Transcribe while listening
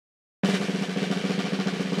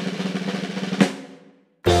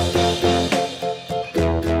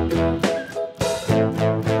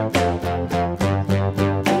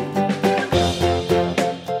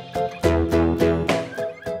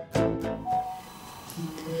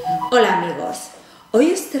Hola amigos,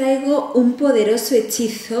 hoy os traigo un poderoso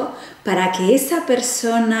hechizo para que esa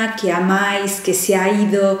persona que amáis, que se ha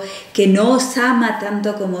ido, que no os ama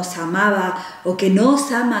tanto como os amaba o que no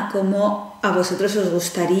os ama como a vosotros os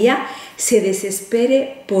gustaría, se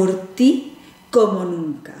desespere por ti como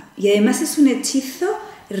nunca. Y además es un hechizo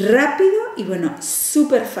rápido y bueno,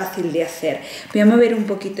 súper fácil de hacer. Voy a mover un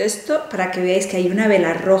poquito esto para que veáis que hay una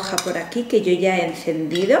vela roja por aquí que yo ya he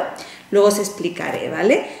encendido. Luego os explicaré,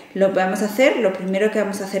 ¿vale? Lo primero que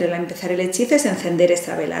vamos a hacer al empezar el hechizo es encender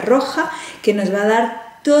esa vela roja que nos va a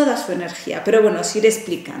dar toda su energía, pero bueno, os iré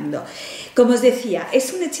explicando. Como os decía,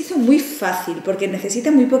 es un hechizo muy fácil porque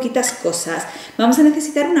necesita muy poquitas cosas. Vamos a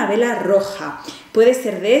necesitar una vela roja. Puede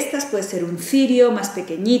ser de estas, puede ser un cirio, más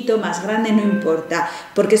pequeñito, más grande, no importa,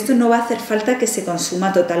 porque esto no va a hacer falta que se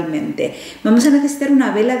consuma totalmente. Vamos a necesitar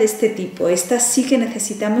una vela de este tipo. Esta sí que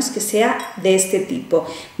necesitamos que sea de este tipo,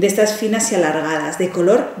 de estas finas y alargadas, de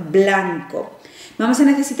color blanco. Vamos a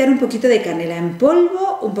necesitar un poquito de canela en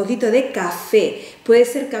polvo, un poquito de café. Puede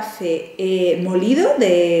ser café molido,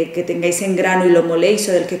 que tengáis en grano y lo moléis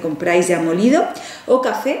o del que compráis ya molido, o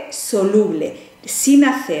café soluble, sin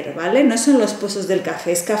hacer, ¿vale? No son los pozos del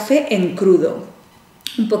café, es café en crudo.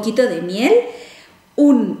 Un poquito de miel,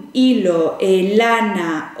 un hilo,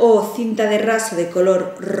 lana o cinta de raso de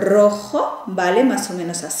color rojo, ¿vale? Más o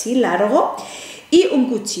menos así, largo. Y un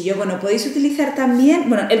cuchillo, bueno, podéis utilizar también,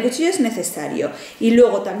 bueno, el cuchillo es necesario, y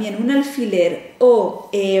luego también un alfiler o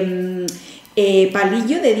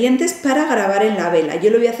palillo de dientes para grabar en la vela.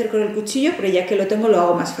 Yo lo voy a hacer con el cuchillo, pero ya que lo tengo lo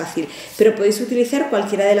hago más fácil, pero podéis utilizar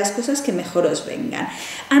cualquiera de las cosas que mejor os vengan.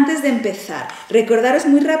 Antes de empezar, recordaros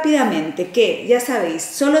muy rápidamente que, ya sabéis,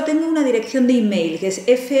 solo tengo una dirección de email, que es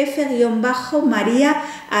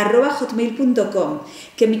ff-maria@hotmail.com,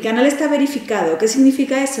 que mi canal está verificado. ¿Qué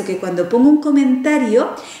significa eso? Que cuando pongo un comentario,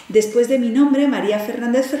 después de mi nombre, María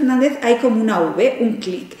Fernandez, hay como una V, un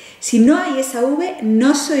clic. Si no hay esa V,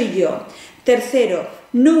 no soy yo. Tercero,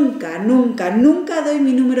 nunca doy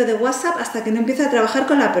mi número de WhatsApp hasta que no empiezo a trabajar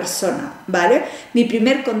con la persona, ¿vale? Mi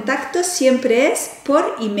primer contacto siempre es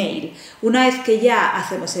por email. Una vez que ya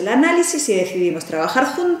hacemos el análisis y decidimos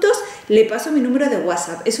trabajar juntos, le paso mi número de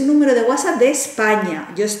WhatsApp. Es un número de WhatsApp de España.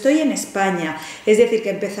 Yo estoy en España. Es decir, que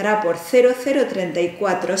empezará por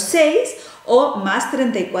 00346 o más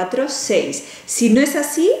 346. Si no es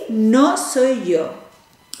así, no soy yo.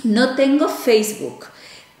 No tengo Facebook.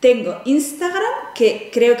 Tengo Instagram, que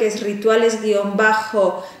creo que es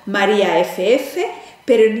rituales_mariaff,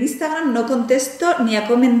 pero en Instagram no contesto ni a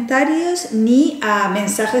comentarios ni a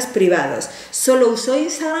mensajes privados. Solo uso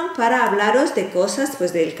Instagram para hablaros de cosas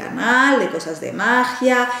pues, del canal, de cosas de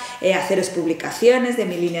magia, haceros publicaciones de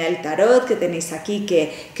mi línea del tarot que tenéis aquí,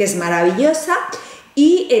 que es maravillosa.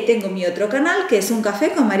 Y tengo mi otro canal, que es Un Café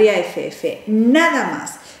con María FF. Nada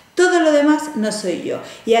más. Todo lo demás no soy yo.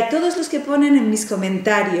 Y a todos los que ponen en mis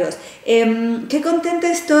comentarios, qué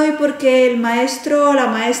contenta estoy porque el maestro o la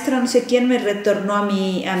maestra no sé quién me retornó a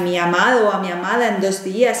mi amado o a mi amada en 2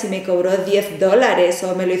 días y me cobró $10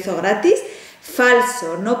 o me lo hizo gratis.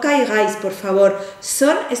 Falso, no caigáis, por favor.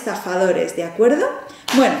 Son estafadores, ¿de acuerdo?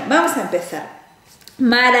 Bueno, vamos a empezar.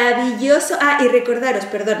 Maravilloso. Y recordaros,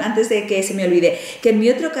 perdón, antes de que se me olvide, que en mi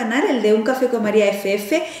otro canal, el de Un Café con María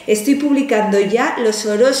FF, estoy publicando ya los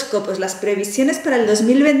horóscopos, las previsiones para el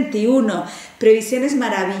 2021, previsiones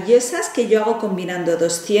maravillosas que yo hago combinando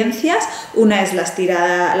 2 ciencias. Una es la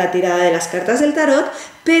tirada de las cartas del tarot,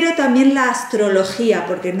 pero también la astrología,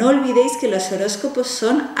 porque no olvidéis que los horóscopos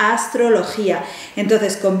son astrología.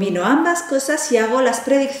 Entonces combino ambas cosas y hago las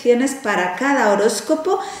predicciones para cada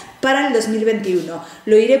horóscopo para el 2021.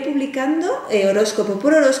 Lo iré publicando horóscopo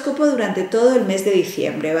por horóscopo durante todo el mes de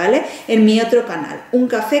diciembre, ¿vale? En mi otro canal, Un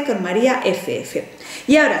Café con María FF.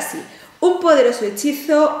 Y ahora sí, un poderoso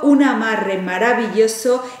hechizo, un amarre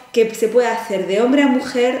maravilloso que se puede hacer de hombre a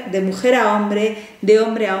mujer, de mujer a hombre, de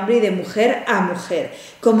hombre a hombre y de mujer a mujer.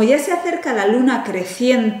 Como ya se acerca la luna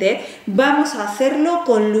creciente, vamos a hacerlo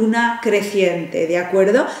con luna creciente, ¿de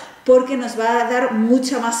acuerdo? Porque nos va a dar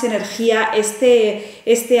mucha más energía,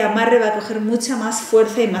 este amarre va a coger mucha más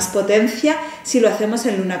fuerza y más potencia si lo hacemos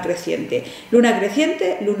en luna creciente, luna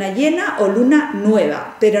llena o luna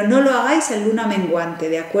nueva, pero no lo hagáis en luna menguante,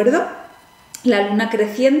 ¿de acuerdo? La luna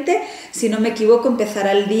creciente, si no me equivoco,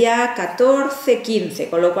 empezará el día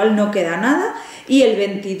 14-15, con lo cual no queda nada, y el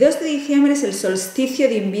 22 de diciembre es el solsticio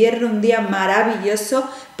de invierno, un día maravilloso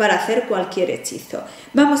para hacer cualquier hechizo.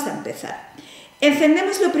 Vamos a empezar.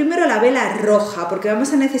 Encendemos lo primero la vela roja porque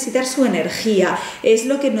vamos a necesitar su energía. Es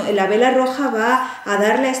lo que la vela roja va a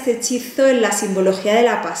darle a este hechizo en la simbología de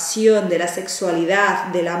la pasión, de la sexualidad,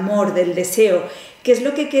 del amor, del deseo. qué es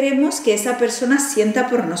lo que queremos que esa persona sienta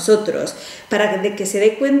por nosotros, para que se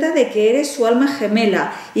dé cuenta de que eres su alma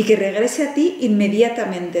gemela y que regrese a ti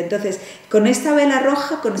inmediatamente. Entonces, con esta vela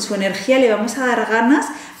roja, con su energía, le vamos a dar ganas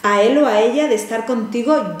a él o a ella de estar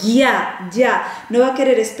contigo ya. No va a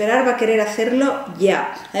querer esperar, va a querer hacerlo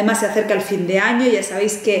ya. Además, se acerca el fin de año, ya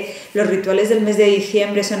sabéis que los rituales del mes de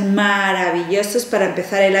diciembre son maravillosos para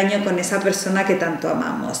empezar el año con esa persona que tanto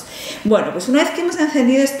amamos. Bueno, pues una vez que hemos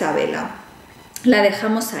encendido esta vela, la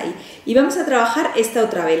dejamos ahí y vamos a trabajar esta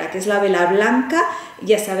otra vela, que es la vela blanca,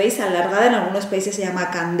 ya sabéis, alargada, en algunos países se llama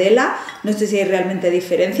candela, no sé si hay realmente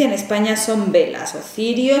diferencia, en España son velas o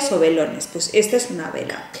cirios o velones, pues esta es una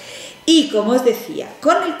vela. Y como os decía,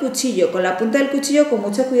 con el cuchillo, con la punta del cuchillo, con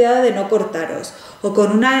mucho cuidado de no cortaros, o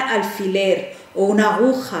con un alfiler o una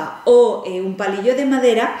aguja o un palillo de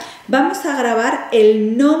madera, vamos a grabar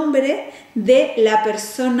el nombre de la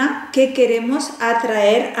persona que queremos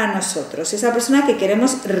atraer a nosotros, esa persona que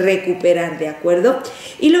queremos recuperar, ¿de acuerdo?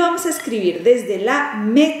 Y lo vamos a escribir desde la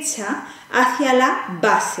mecha hacia la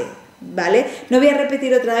base, ¿vale? No voy a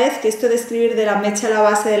repetir otra vez que esto de escribir de la mecha a la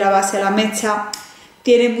base, de la base a la mecha,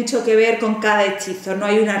 tiene mucho que ver con cada hechizo, no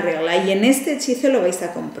hay una regla, y en este hechizo lo vais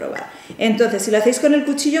a comprobar. Entonces, si lo hacéis con el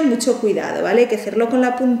cuchillo, mucho cuidado, ¿vale? Hay que hacerlo con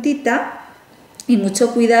la puntita y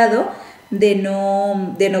mucho cuidado de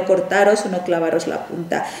no cortaros o no clavaros la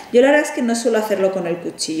punta. Yo la verdad es que no suelo hacerlo con el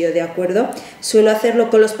cuchillo, ¿de acuerdo? Suelo hacerlo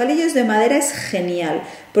con los palillos de madera, es genial,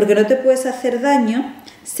 porque no te puedes hacer daño,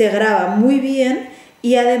 se graba muy bien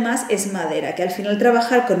y además es madera, que al final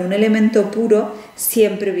trabajar con un elemento puro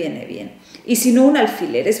siempre viene bien. Y si no, un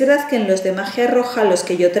alfiler. Es verdad que en los de magia roja, los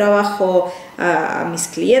que yo trabajo a mis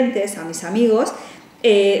clientes, a mis amigos,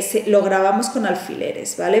 lo grabamos con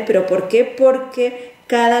alfileres, ¿vale? ¿Pero por qué? Porque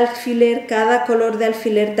cada alfiler, cada color de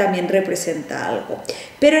alfiler también representa algo.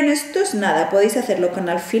 Pero en estos nada, podéis hacerlo con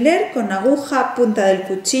alfiler, con aguja, punta del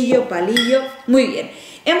cuchillo, palillo. Muy bien,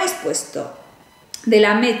 hemos puesto de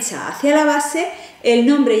la mecha hacia la base el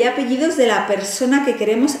nombre y apellidos de la persona que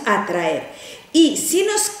queremos atraer. Y si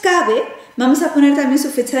nos cabe, vamos a poner también su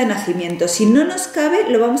fecha de nacimiento. Si no nos cabe,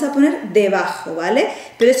 lo vamos a poner debajo, ¿vale?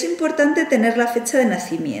 Pero es importante tener la fecha de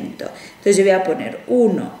nacimiento. Entonces yo voy a poner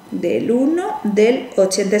 1 del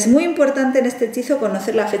 80. Es muy importante en este hechizo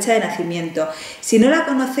conocer la fecha de nacimiento. Si no la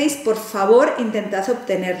conocéis, por favor, intentad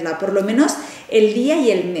obtenerla, por lo menos el día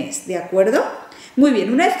y el mes, ¿de acuerdo? Muy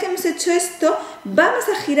bien, una vez que hemos hecho esto, vamos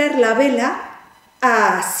a girar la vela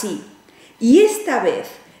así. Y esta vez,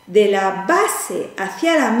 de la base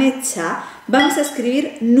hacia la mecha, vamos a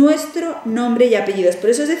escribir nuestro nombre y apellidos. Por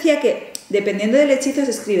eso os decía que dependiendo del hechizo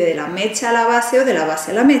se escribe de la mecha a la base o de la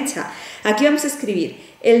base a la mecha. Aquí vamos a escribir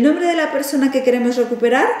el nombre de la persona que queremos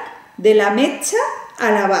recuperar de la mecha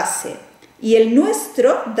a la base. Y el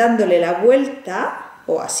nuestro, dándole la vuelta,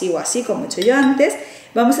 o así como he hecho yo antes,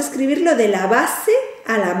 vamos a escribirlo de la base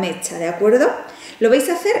a la mecha, ¿de acuerdo? Lo vais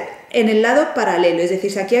a hacer en el lado paralelo, es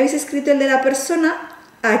decir, si aquí habéis escrito el de la persona,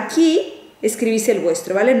 aquí escribís el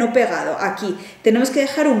vuestro, ¿vale? No pegado, aquí. Tenemos que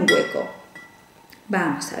dejar un hueco.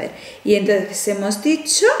 Vamos a ver. Y entonces hemos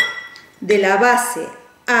dicho de la base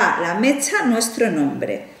a la mecha nuestro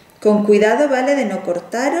nombre. Con cuidado, ¿vale? De no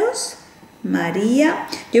cortaros. María.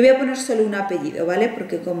 Yo voy a poner solo un apellido, ¿vale?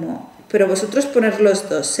 Porque como... Pero vosotros poner los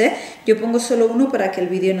dos, ¿eh? Yo pongo solo uno para que el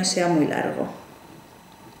vídeo no sea muy largo.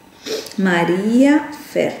 María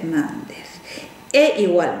Fernandez. E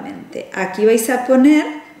igualmente, aquí vais a poner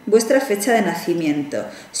vuestra fecha de nacimiento.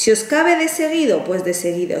 Si os cabe de seguido, pues de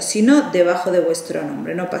seguido. Si no, debajo de vuestro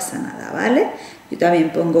nombre, no pasa nada, ¿vale? Yo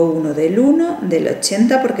también pongo 1 del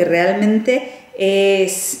 80 porque realmente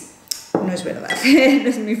no es verdad, no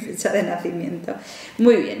es mi fecha de nacimiento.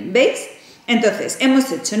 Muy bien, ¿veis? Entonces,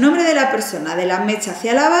 hemos hecho nombre de la persona de la mecha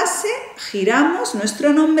hacia la base, giramos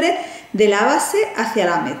nuestro nombre de la base hacia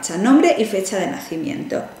la mecha, nombre y fecha de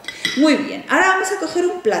nacimiento. Muy bien, ahora vamos a coger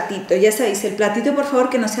un platito, ya sabéis, el platito por favor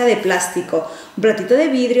que no sea de plástico, un platito de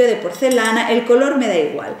vidrio, de porcelana, el color me da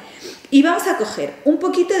igual. Y vamos a coger un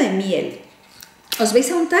poquito de miel. Os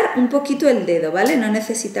vais a untar un poquito el dedo, ¿vale? No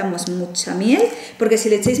necesitamos mucha miel, porque si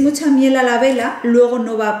le echáis mucha miel a la vela, luego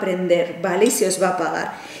no va a prender, ¿vale? Y se os va a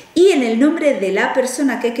apagar. Y en el nombre de la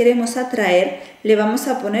persona que queremos atraer, le vamos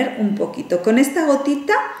a poner un poquito. Con esta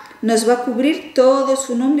gotita nos va a cubrir todo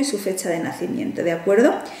su nombre y su fecha de nacimiento, ¿de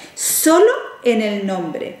acuerdo? Solo en el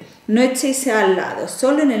nombre, no echéis al lado,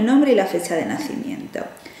 solo en el nombre y la fecha de nacimiento.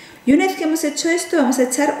 Y una vez que hemos hecho esto, vamos a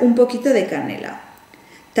echar un poquito de canela.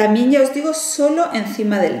 También ya os digo, solo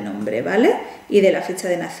encima del nombre, ¿vale? Y de la fecha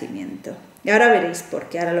de nacimiento. Y ahora veréis por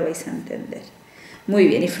qué, ahora lo vais a entender. Muy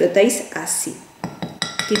bien, y frotáis así.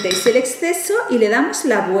 Quitáis el exceso y le damos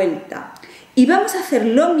la vuelta. Y vamos a hacer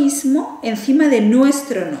lo mismo encima de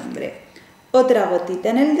nuestro nombre. Otra gotita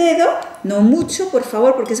en el dedo, no mucho, por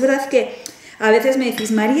favor, porque es verdad que a veces me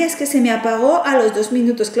decís, María, es que se me apagó a los 2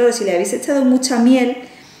 minutos. Claro, si le habéis echado mucha miel,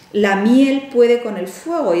 la miel puede con el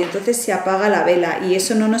fuego y entonces se apaga la vela y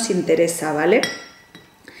eso no nos interesa, ¿vale?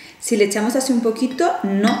 Si le echamos así un poquito,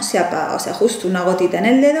 no se apaga, o sea, justo una gotita en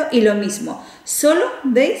el dedo y lo mismo, solo,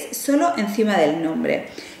 ¿veis? Solo encima del nombre.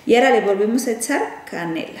 Y ahora le volvemos a echar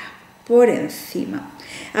canela por encima.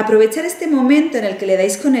 Aprovechar este momento en el que le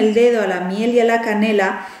dais con el dedo a la miel y a la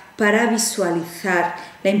canela para visualizar.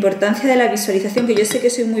 La importancia de la visualización, que yo sé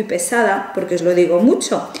que soy muy pesada, porque os lo digo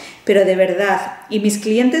mucho, pero de verdad, y mis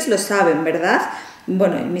clientes lo saben, ¿verdad?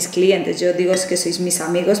 Bueno, mis clientes, yo digo que sois mis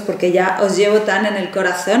amigos porque ya os llevo tan en el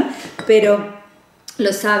corazón, pero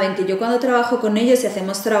lo saben, que yo cuando trabajo con ellos y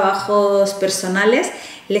hacemos trabajos personales,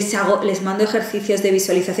 les mando ejercicios de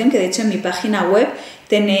visualización, que de hecho en mi página web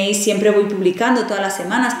tenéis, siempre voy publicando todas las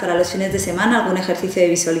semanas, para los fines de semana, algún ejercicio de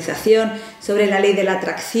visualización sobre la ley de la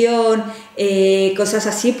atracción, cosas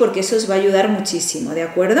así, porque eso os va a ayudar muchísimo, ¿de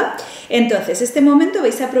acuerdo? Entonces, este momento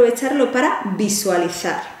vais a aprovecharlo para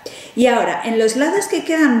visualizar. Y ahora, en los lados que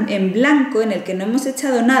quedan en blanco, en el que no hemos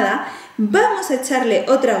echado nada, vamos a echarle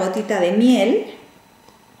otra gotita de miel,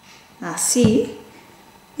 así,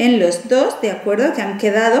 en los dos, ¿de acuerdo? Que han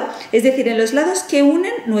quedado, es decir, en los lados que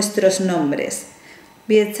unen nuestros nombres.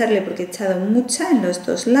 Voy a echarle, porque he echado mucha, en los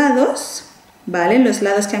dos lados, ¿vale? En los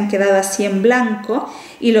lados que han quedado así en blanco.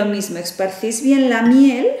 Y lo mismo, esparcís bien la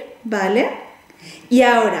miel, ¿vale? Y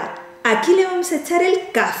ahora, aquí le vamos a echar el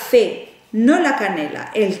café, no la canela,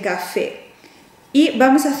 el café. Y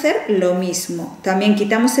vamos a hacer lo mismo. También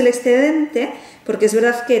quitamos el excedente, porque es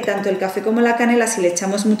verdad que tanto el café como la canela, si le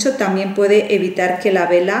echamos mucho, también puede evitar que la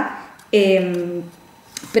vela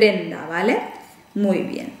prenda, ¿vale? Muy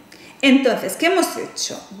bien. Entonces, ¿qué hemos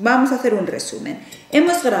hecho? Vamos a hacer un resumen.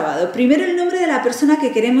 Hemos grabado primero el nombre de la persona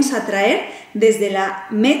que queremos atraer desde la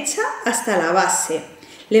mecha hasta la base.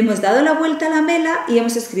 Le hemos dado la vuelta a la vela y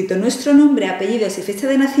hemos escrito nuestro nombre, apellidos y fecha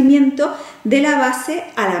de nacimiento de la base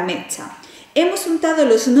a la mecha. Hemos untado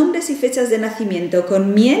los nombres y fechas de nacimiento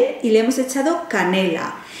con miel y le hemos echado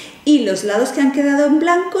canela. Y los lados que han quedado en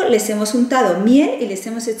blanco les hemos untado miel y les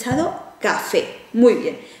hemos echado café. Muy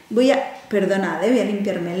bien. Perdonad, voy a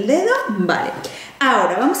limpiarme el dedo. Vale.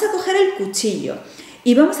 Ahora vamos a coger el cuchillo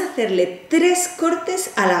y vamos a hacerle 3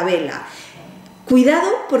 cortes a la vela. Cuidado,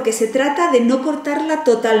 porque se trata de no cortarla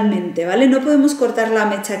totalmente, ¿vale? No podemos cortar la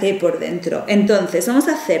mecha que hay por dentro. Entonces vamos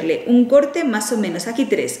a hacerle un corte más o menos, aquí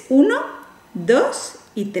 3, 1, 2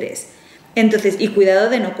 y 3. Entonces, y cuidado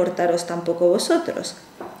de no cortaros tampoco vosotros.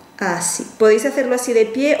 Así. Podéis hacerlo así de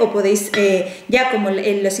pie o podéis, ya como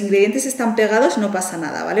los ingredientes están pegados, no pasa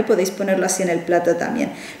nada, ¿vale? Podéis ponerlo así en el plato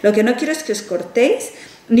también. Lo que no quiero es que os cortéis,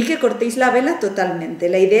 ni que cortéis la vela totalmente.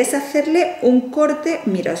 La idea es hacerle un corte,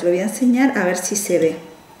 mira, os lo voy a enseñar a ver si se ve.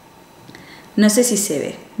 No sé si se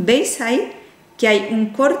ve. ¿Veis ahí que hay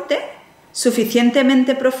un corte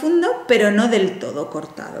suficientemente profundo, pero no del todo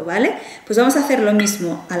cortado, ¿vale? Pues vamos a hacer lo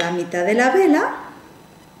mismo a la mitad de la vela.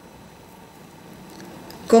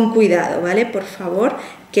 Con cuidado, ¿vale? Por favor,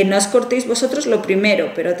 que no os cortéis vosotros lo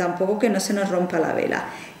primero, pero tampoco que no se nos rompa la vela.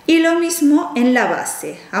 Y lo mismo en la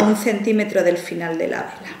base, a 1 centímetro del final de la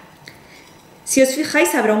vela. Si os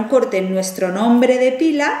fijáis, habrá un corte en nuestro nombre de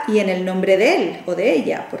pila y en el nombre de él o de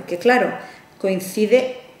ella, porque claro,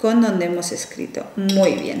 coincide con donde hemos escrito.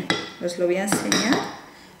 Muy bien, os lo voy a enseñar.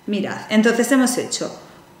 Mirad, entonces hemos hecho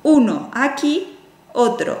uno aquí,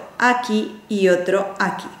 otro aquí y otro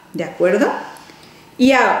aquí, ¿de acuerdo?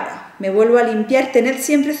 Y ahora me vuelvo a limpiar, tened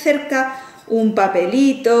siempre cerca un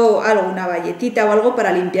papelito, alguna galletita o algo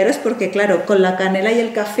para limpiaros, porque claro, con la canela y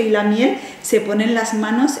el café y la miel se ponen las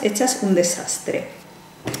manos hechas un desastre.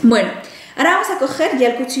 Bueno, ahora vamos a coger, ya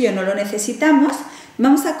el cuchillo no lo necesitamos,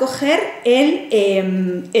 vamos a coger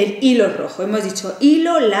el hilo rojo, hemos dicho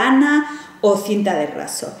hilo, lana o cinta de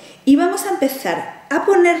raso. Y vamos a empezar a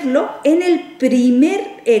ponerlo en el primer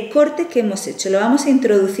corte que hemos hecho, lo vamos a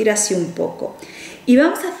introducir así un poco. Y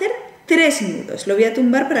vamos a hacer 3 nudos, lo voy a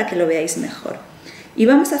tumbar para que lo veáis mejor. Y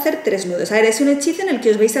vamos a hacer 3 nudos. A ver, es un hechizo en el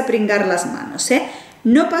que os vais a pringar las manos, ¿eh?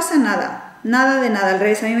 No pasa nada, nada de nada, al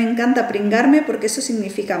revés, a mí me encanta pringarme porque eso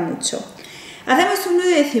significa mucho. Hacemos un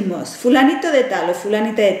nudo y decimos, fulanito de tal o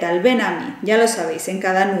fulanita de tal, ven a mí, ya lo sabéis, en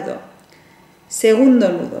cada nudo. Segundo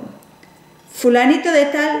nudo, fulanito de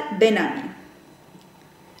tal, ven a mí.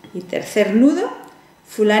 Y tercer nudo,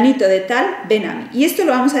 fulanito de tal, ven a mí. Y esto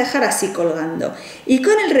lo vamos a dejar así colgando. Y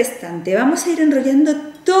con el restante vamos a ir enrollando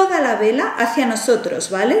toda la vela hacia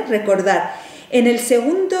nosotros, ¿vale? Recordad, En el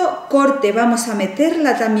segundo corte vamos a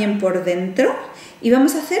meterla también por dentro y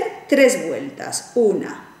vamos a hacer 3 vueltas. 1,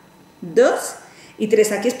 2 y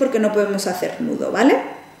 3. Aquí es porque no podemos hacer nudo, ¿vale?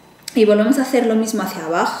 Y volvemos a hacer lo mismo hacia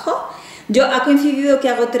abajo. Yo ha coincidido que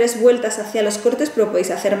hago 3 vueltas hacia los cortes, pero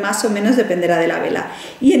podéis hacer más o menos, dependerá de la vela.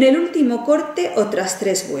 Y en el último corte otras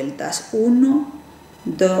 3 vueltas. 1,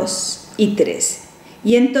 2 y 3.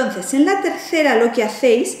 Y entonces en la tercera lo que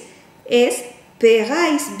hacéis es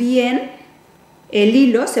pegáis bien el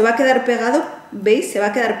hilo, se va a quedar pegado, ¿veis? Se va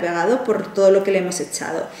a quedar pegado por todo lo que le hemos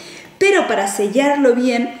echado. Pero para sellarlo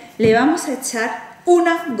bien le vamos a echar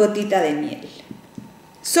una gotita de miel.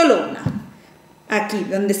 Solo una. Aquí,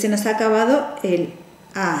 donde se nos ha acabado el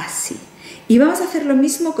así. Y vamos a hacer lo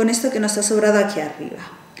mismo con esto que nos ha sobrado aquí arriba.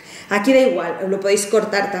 Aquí da igual, lo podéis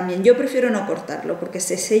cortar también. Yo prefiero no cortarlo porque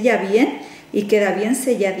se sella bien y queda bien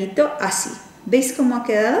selladito así. ¿Veis cómo ha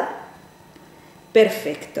quedado?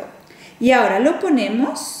 Perfecto. Y ahora lo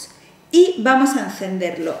ponemos y vamos a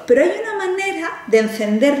encenderlo. Pero hay una manera de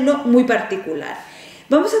encenderlo muy particular.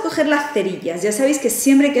 Vamos a coger las cerillas, ya sabéis que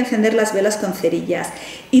siempre hay que encender las velas con cerillas.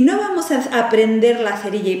 Y no vamos a prender la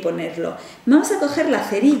cerilla y ponerlo. Vamos a coger la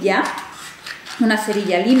cerilla, una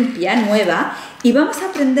cerilla limpia, nueva, y vamos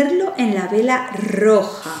a prenderlo en la vela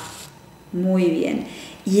roja. Muy bien.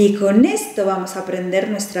 Y con esto vamos a prender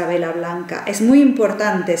nuestra vela blanca. Es muy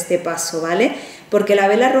importante este paso, ¿vale? Porque la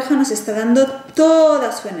vela roja nos está dando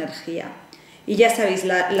toda su energía. Y ya sabéis,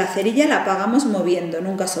 la cerilla la apagamos moviendo,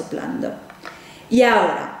 nunca soplando. Y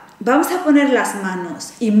ahora vamos a poner las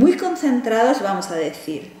manos y muy concentrados vamos a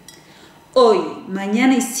decir: hoy,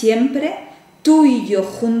 mañana y siempre, tú y yo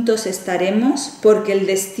juntos estaremos porque el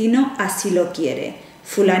destino así lo quiere,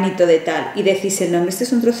 fulanito de tal. Y decís el nombre, este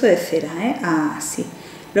es un trozo de cera, ¿eh? Ah, sí,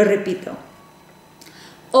 lo repito.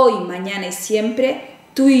 Hoy, mañana y siempre,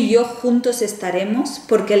 tú y yo juntos estaremos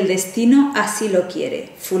porque el destino así lo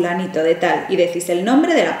quiere, fulanito de tal. Y decís el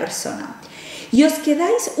nombre de la persona. Y os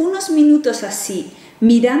quedáis unos minutos así,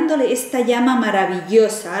 mirándole esta llama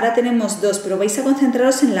maravillosa. Ahora tenemos 2, pero vais a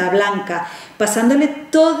concentraros en la blanca, pasándole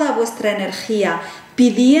toda vuestra energía,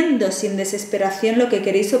 pidiendo sin desesperación lo que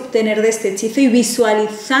queréis obtener de este hechizo y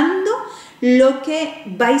visualizando lo que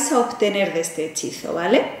vais a obtener de este hechizo,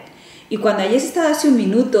 ¿vale? Y cuando hayáis estado así 1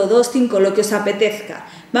 minuto, 2, 5, lo que os apetezca,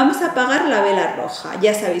 vamos a apagar la vela roja,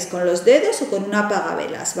 ya sabéis, con los dedos o con un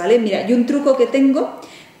apagavelas, ¿vale? Mira, y un truco que tengo.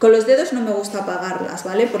 Con los dedos no me gusta apagarlas,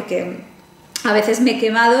 ¿vale? Porque a veces me he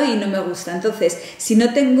quemado y no me gusta. Entonces, si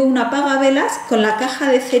no tengo un apagavelas, con la caja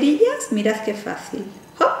de cerillas, mirad qué fácil.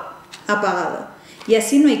 ¡Hop! Apagado. Y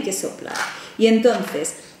así no hay que soplar. Y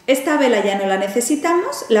entonces, esta vela ya no la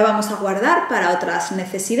necesitamos, la vamos a guardar para otras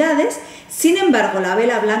necesidades. Sin embargo, la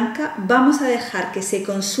vela blanca vamos a dejar que se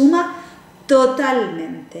consuma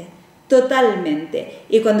totalmente. Totalmente.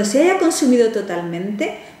 Y cuando se haya consumido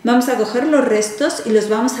totalmente, vamos a coger los restos y los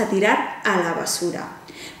vamos a tirar a la basura.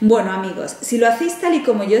 Bueno, amigos, si lo hacéis tal y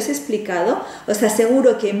como yo os he explicado, os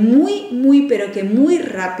aseguro que pero que muy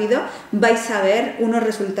rápido vais a ver unos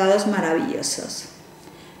resultados maravillosos.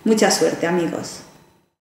 Mucha suerte, amigos.